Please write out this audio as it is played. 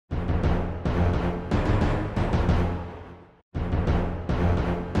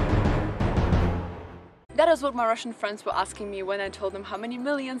That is what my Russian friends were asking me when I told them how many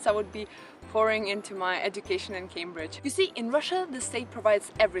millions I would be pouring into my education in Cambridge. You see, in Russia, the state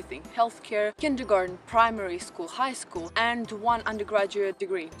provides everything: healthcare, kindergarten, primary school, high school, and one undergraduate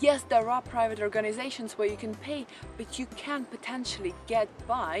degree. Yes, there are private organizations where you can pay, but you can potentially get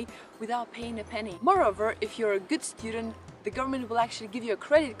by without paying a penny. Moreover, if you're a good student, the government will actually give you a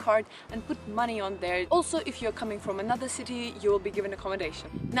credit card and put money on there. Also, if you're coming from another city, you will be given accommodation.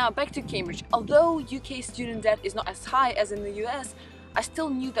 Now back to Cambridge. Although UK student debt is not as high as in the US, I still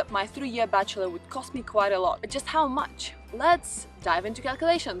knew that my 3-year bachelor would cost me quite a lot. But just how much? Let's dive into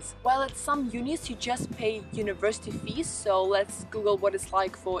calculations. While at some unis you just pay university fees, so let's Google what it's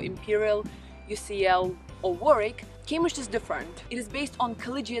like for Imperial, UCL or Warwick. Cambridge is different. It is based on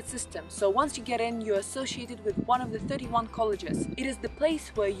collegiate system, so once you get in, you're associated with one of the 31 colleges. It is the place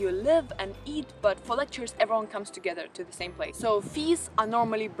where you live and eat, but for lectures everyone comes together to the same place. So fees are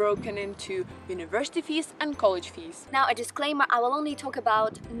normally broken into university fees and college fees. Now a disclaimer, I will only talk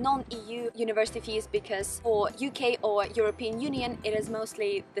about non-EU university fees because for UK or European Union it is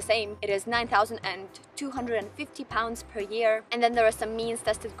mostly the same. It is £9,250 per year, and then there are some means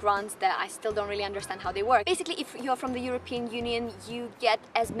tested grants that I still don't really understand how they work. Basically, if you're from the European Union, you get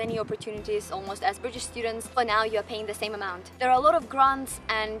as many opportunities almost as British students. For now, you're paying the same amount. There are a lot of grants,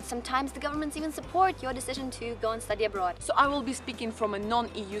 and sometimes the governments even support your decision to go and study abroad. So I will be speaking from a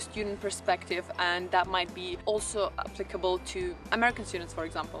non-EU student perspective, and that might be also applicable to American students, for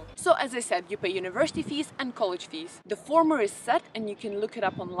example. So as I said, you pay university fees and college fees. The former is set and you can look it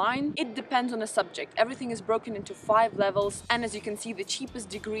up online. It depends on the subject. Everything is broken into 5 levels, and as you can see, the cheapest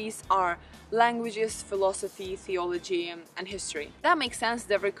degrees are languages, philosophy, theology and history. That makes sense,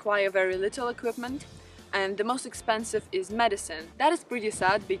 they require very little equipment. And the most expensive is medicine. That is pretty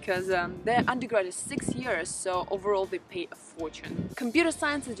sad because their undergrad is 6 years, so overall they pay a fortune. Computer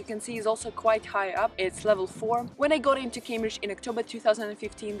science, as you can see, is also quite high up. It's level 4. When I got into Cambridge in October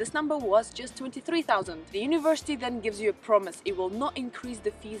 2015, this number was just 23,000. The university then gives you a promise it will not increase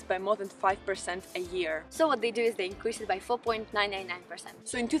the fees by more than 5% a year. So what they do is they increase it by 4.999%.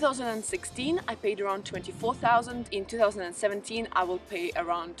 So in 2016 I paid around 24,000. In 2017 I will pay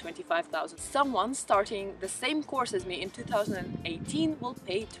around 25,000. Someone starting the same course as me in 2018 will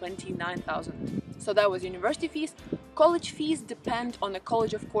pay 29,000. So that was university fees. College fees depend on the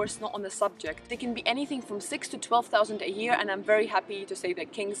college, of course, not on the subject. They can be anything from 6,000 to 12,000 a year, and I'm very happy to say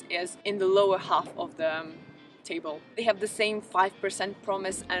that King's is in the lower half of the table. They have the same 5%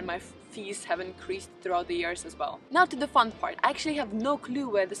 promise, and my fees have increased throughout the years as well. Now to the fun part. I actually have no clue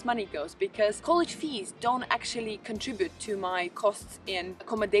where this money goes because college fees don't actually contribute to my costs in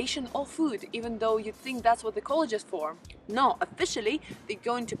accommodation or food, even though you'd think that's what the college is for. No, officially they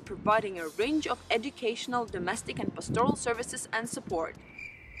go into providing a range of educational, domestic and pastoral services and support.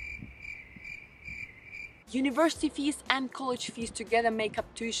 University fees and college fees together make up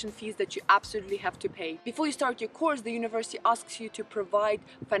tuition fees that you absolutely have to pay. Before you start your course, the university asks you to provide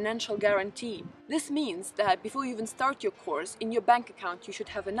financial guarantee. This means that before you even start your course, in your bank account you should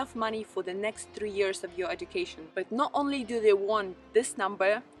have enough money for the next 3 years of your education. But not only do they want this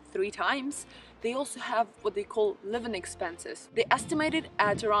number 3 times, they also have what they call living expenses. They estimate it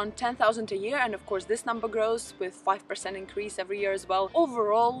at around 10,000 a year, and of course this number grows with 5% increase every year as well.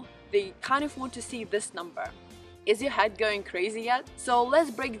 Overall, they kind of want to see this number. Is your head going crazy yet? So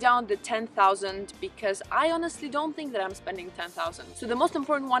let's break down the 10,000 because I honestly don't think that I'm spending 10,000. So the most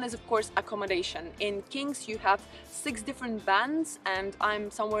important one is of course accommodation. In King's you have 6 different bands and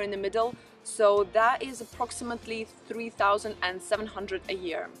I'm somewhere in the middle. So that is approximately 3,700 a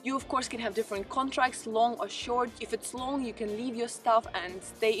year. You of course can have different contracts, long or short. If it's long, you can leave your stuff and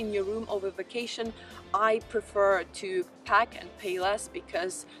stay in your room over vacation. I prefer to pack and pay less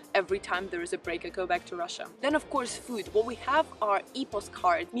because every time there is a break I go back to Russia. Then of course food. What we have are EPOS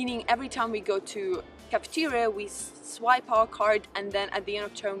cards, meaning every time we go to cafeteria we swipe our card and then at the end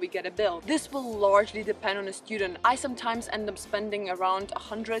of term we get a bill. This will largely depend on a student. I sometimes end up spending around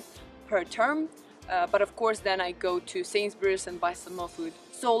 100 per term, but of course then I go to Sainsbury's and buy some more food.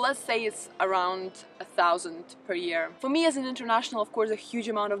 So let's say it's around 1,000 per year. For me as an international, of course, a huge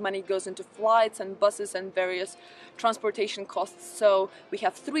amount of money goes into flights and buses and various transportation costs. So we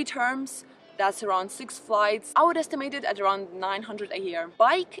have 3 terms, that's around 6 flights. I would estimate it at around 900 a year.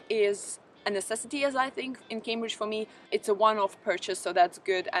 Bike is a necessity, as I think, in Cambridge for me. It's a one-off purchase, so that's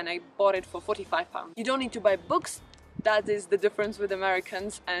good, and I bought it for £45. You don't need to buy books. That is the difference with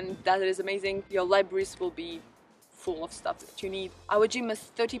Americans, and that is amazing. Your libraries will be full of stuff that you need. Our gym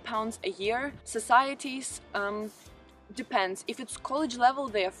is £30 a year. Societies, depends. If it's college level,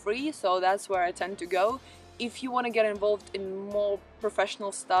 they are free, so that's where I tend to go. If you want to get involved in more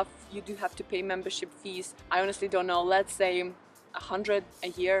professional stuff, you do have to pay membership fees. I honestly don't know, let's say 100 a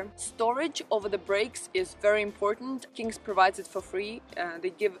year. Storage over the breaks is very important. King's provides it for free.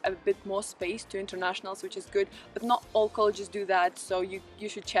 They give a bit more space to internationals, which is good, but not all colleges do that, so you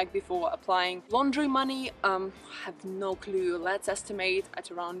should check before applying. Laundry money, I have no clue. Let's estimate at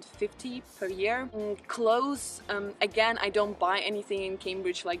around 50 per year. Clothes, again, I don't buy anything in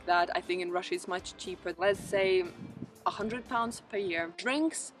Cambridge like that. I think in Russia it's much cheaper. Let's say £100 per year.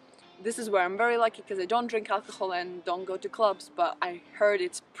 Drinks, this is where I'm very lucky because I don't drink alcohol and don't go to clubs, but I heard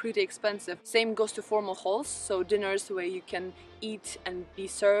it's pretty expensive. Same goes to formal halls, so dinners where you can eat and be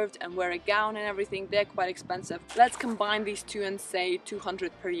served and wear a gown and everything, they're quite expensive. Let's combine these two and say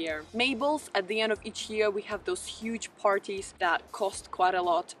 200 per year. Mabel's, at the end of each year we have those huge parties that cost quite a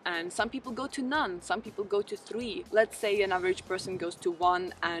lot, and some people go to none, some people go to 3. Let's say an average person goes to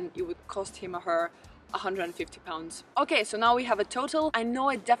 1 and it would cost him or her £150. Okay, so now we have a total. I know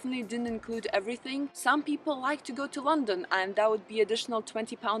I definitely didn't include everything. Some people like to go to London and that would be additional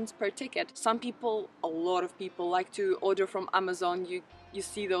 £20 per ticket. Some people, a lot of people, like to order from Amazon. You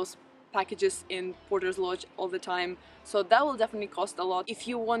see those packages in Porter's Lodge all the time, so that will definitely cost a lot. If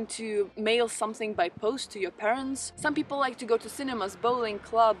you want to mail something by post to your parents, some people like to go to cinemas, bowling,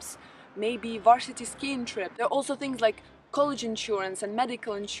 clubs, maybe varsity skiing trip. There are also things like college insurance and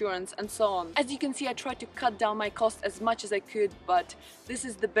medical insurance and so on. As you can see, I tried to cut down my cost as much as I could, but this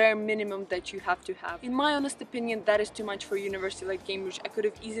is the bare minimum that you have to have. In my honest opinion, that is too much for a university like Cambridge. I could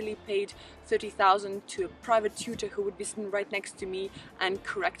have easily paid 30,000 to a private tutor who would be sitting right next to me and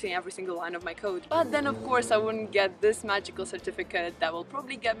correcting every single line of my code. But then of course I wouldn't get this magical certificate that will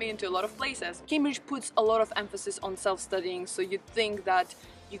probably get me into a lot of places. Cambridge puts a lot of emphasis on self-studying, so you'd think that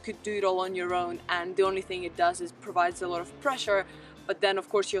you could do it all on your own, and the only thing it does is provides a lot of pressure, but then of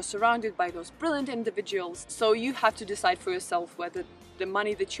course you're surrounded by those brilliant individuals, so you have to decide for yourself whether the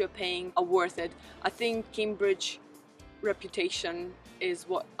money that you're paying are worth it. I think Cambridge reputation is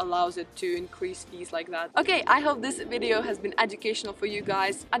what allows it to increase fees like that. Okay, I hope this video has been educational for you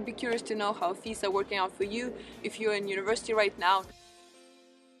guys. I'd be curious to know how fees are working out for you if you're in university right now.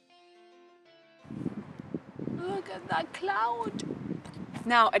 Look at that cloud!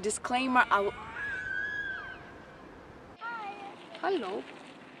 Now, a disclaimer, Hello.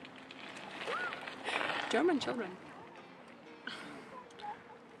 German children.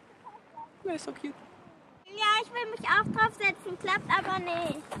 They're so cute. Ja, ich will mich auch draufsetzen, klappt aber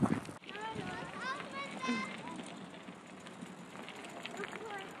nicht.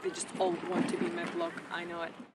 They just all want to be in my vlog, I know it.